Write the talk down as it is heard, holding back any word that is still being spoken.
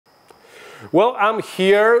Well, I'm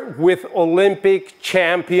here with Olympic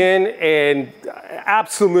champion and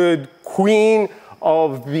absolute queen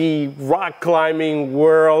of the rock climbing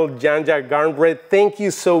world, Janja. Thank you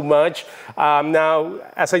so much. Now,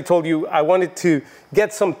 as I told you, I wanted to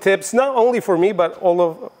get some tips, not only for me, but all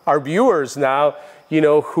of our viewers now,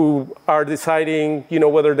 who are deciding,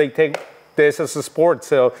 whether they take this as a sport.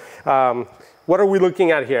 So what are we looking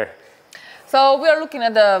at here? So we are looking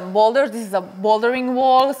at the boulders. This is a bouldering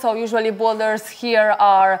wall. So usually boulders here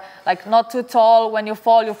are like not too tall. When you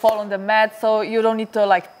fall on the mat. So you don't need to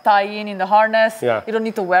like tie in the harness. Yeah. You don't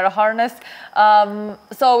need to wear a harness.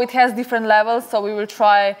 So it has different levels. So we will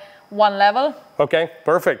try one level. Okay,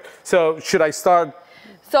 perfect. So should I start?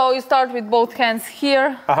 So you start with both hands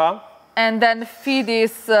here. And then feed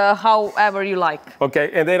this however you like.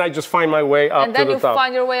 Okay, and then I just find my way up to the top. And then you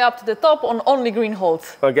find your way up to the top on only green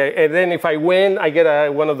holds. Okay, and then if I win, I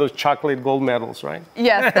get one of those chocolate gold medals, right?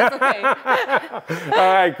 Yes, that's okay.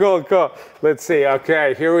 All right, cool. Let's see.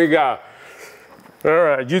 Okay, here we go. All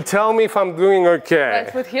right, you tell me if I'm doing okay.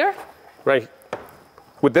 Right foot here. Right,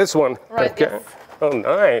 with this one. Right, okay. yes. Oh,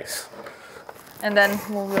 nice. And then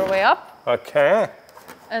move your way up. Okay.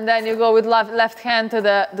 And then you go with left hand to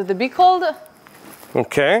the big hold.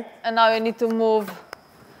 Okay. And now you need to move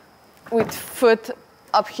with foot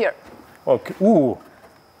up here. Okay. Ooh,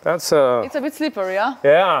 that's It's a bit slippery, huh?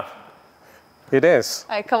 Yeah, it is.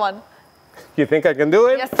 All right, come on. You think I can do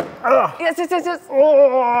it? Yes. Yes.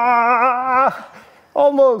 Oh,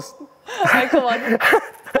 almost. All right, come on.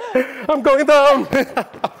 I'm going down.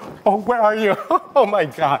 Oh, where are you? Oh my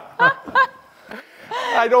God.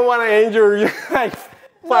 I don't want to injure you.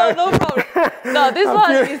 No problem. No, this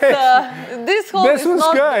one is, this hole is was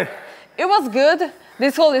not, good. It was good.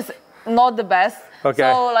 This hole is not the best. Okay.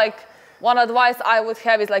 So like one advice I would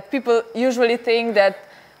have is like people usually think that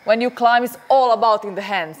when you climb it's all about in the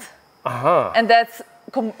hands. And that's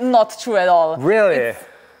not true at all. Really?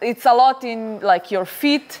 It's a lot in like your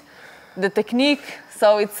feet, the technique.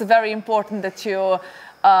 So it's very important that you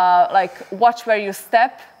like watch where you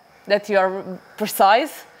step, that you are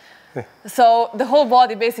precise. So the whole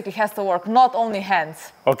body basically has to work, not only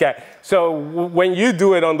hands. Okay, so when you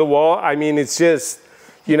do it on the wall, I mean, it's just,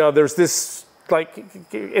 there's this, like,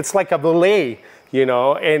 it's like a ballet,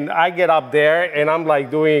 and I get up there and I'm like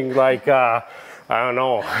doing like, I don't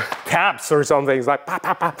know, taps or something. It's like, pop,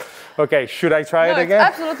 pop, pop. Okay, should I try it again?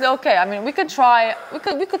 It's absolutely okay. I mean, we could try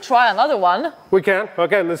another one. We can?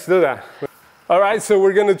 Okay, let's do that. All right, so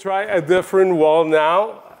we're gonna try a different wall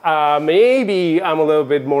now. Maybe I'm a little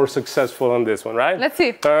bit more successful on this one, right? Let's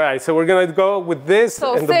see. All right, so we're gonna go with this.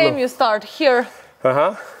 So and same, you start here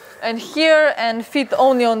and here and feet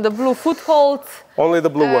only on the blue footholds. Only the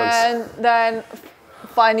blue ones. And then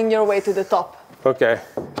finding your way to the top. Okay.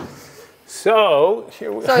 So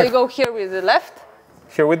here you go here with the left.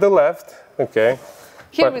 Here with the left, okay.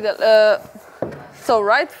 Here with the, so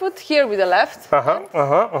right foot here with the left.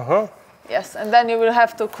 Yes, and then you will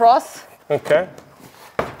have to cross. Okay.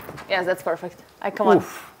 Yes, that's perfect. Come on.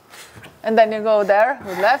 Oof. And then you go there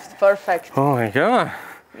with left, perfect. Oh my God.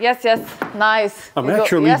 Yes, nice. I'm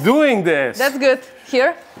actually doing this. That's good.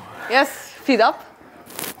 Here, yes, feet up.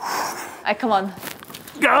 Come on.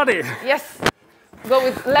 Got it. Yes. Go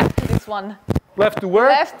with left to this one. Left to where?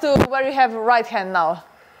 Left to where you have right hand now.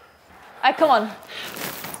 Come on.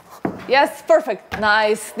 Yes, perfect.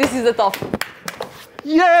 Nice. This is the top.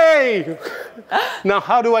 Yay! Now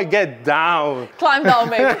how do I get down? Climb down,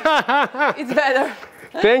 maybe. It's better.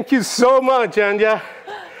 Thank you so much, Janja.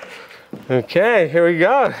 Okay, here we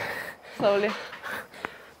go. Slowly.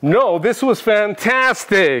 No, this was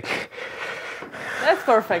fantastic. That's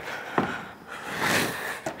perfect.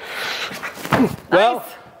 Well, nice.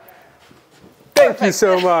 Thank you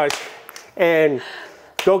so much. And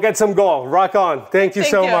go get some gold. Rock on. Thank you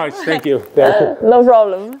so much. Thank you. No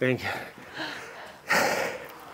problem. Thank you.